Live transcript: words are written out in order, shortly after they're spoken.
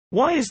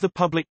Why is the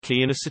public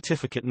key in a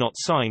certificate not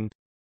signed?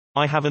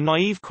 I have a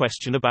naive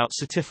question about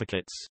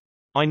certificates.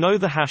 I know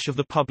the hash of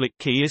the public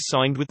key is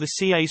signed with the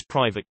CA's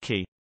private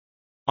key.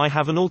 I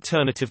have an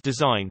alternative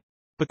design.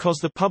 Because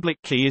the public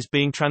key is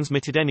being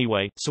transmitted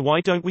anyway, so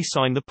why don't we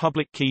sign the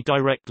public key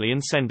directly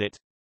and send it?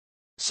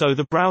 So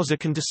the browser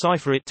can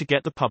decipher it to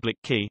get the public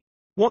key.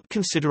 What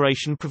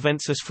consideration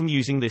prevents us from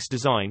using this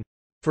design?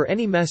 For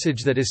any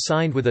message that is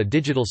signed with a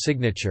digital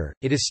signature,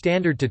 it is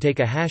standard to take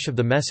a hash of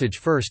the message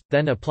first,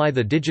 then apply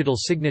the digital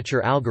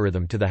signature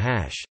algorithm to the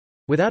hash.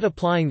 Without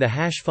applying the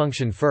hash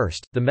function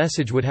first, the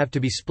message would have to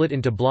be split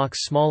into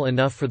blocks small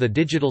enough for the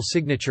digital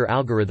signature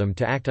algorithm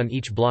to act on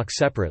each block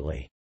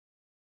separately.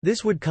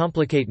 This would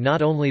complicate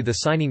not only the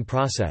signing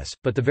process,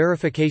 but the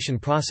verification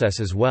process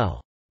as well.